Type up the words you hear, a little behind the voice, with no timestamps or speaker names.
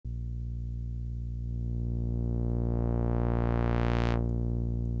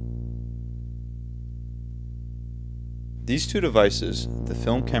These two devices, the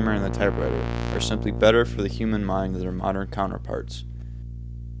film camera and the typewriter, are simply better for the human mind than their modern counterparts.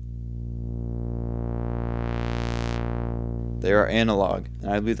 They are analog, and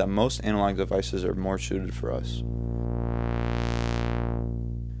I believe that most analog devices are more suited for us.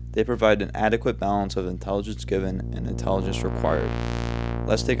 They provide an adequate balance of intelligence given and intelligence required.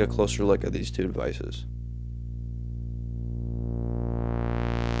 Let's take a closer look at these two devices.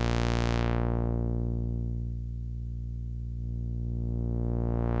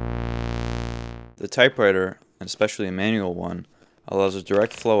 The typewriter, and especially a manual one, allows a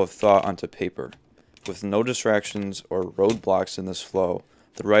direct flow of thought onto paper. With no distractions or roadblocks in this flow,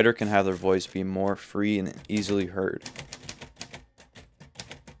 the writer can have their voice be more free and easily heard.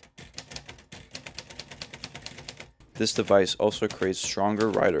 This device also creates stronger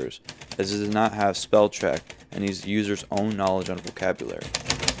writers, as it does not have spell check and needs the user's own knowledge and vocabulary.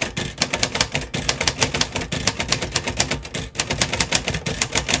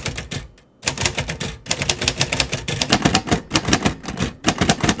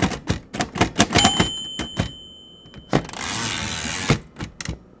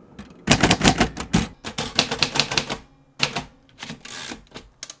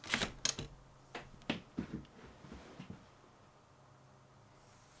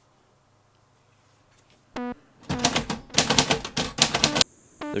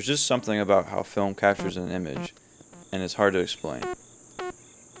 There's just something about how film captures an image, and it's hard to explain.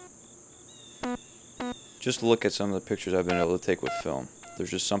 Just look at some of the pictures I've been able to take with film. There's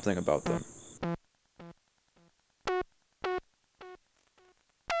just something about them.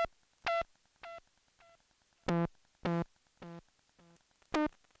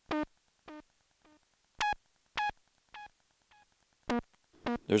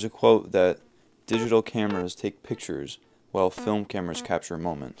 There's a quote that digital cameras take pictures while film cameras capture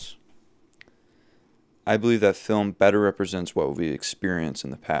moments. I believe that film better represents what we experienced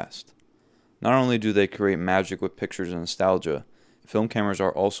in the past. Not only do they create magic with pictures and nostalgia, film cameras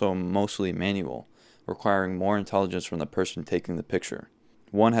are also mostly manual, requiring more intelligence from the person taking the picture.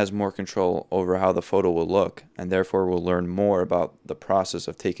 One has more control over how the photo will look, and therefore will learn more about the process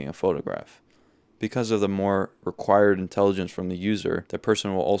of taking a photograph. Because of the more required intelligence from the user, the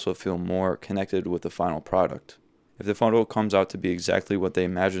person will also feel more connected with the final product. If the photo comes out to be exactly what they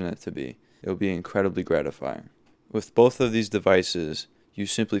imagine it to be, it will be incredibly gratifying. With both of these devices, you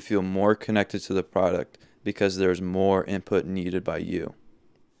simply feel more connected to the product because there's more input needed by you.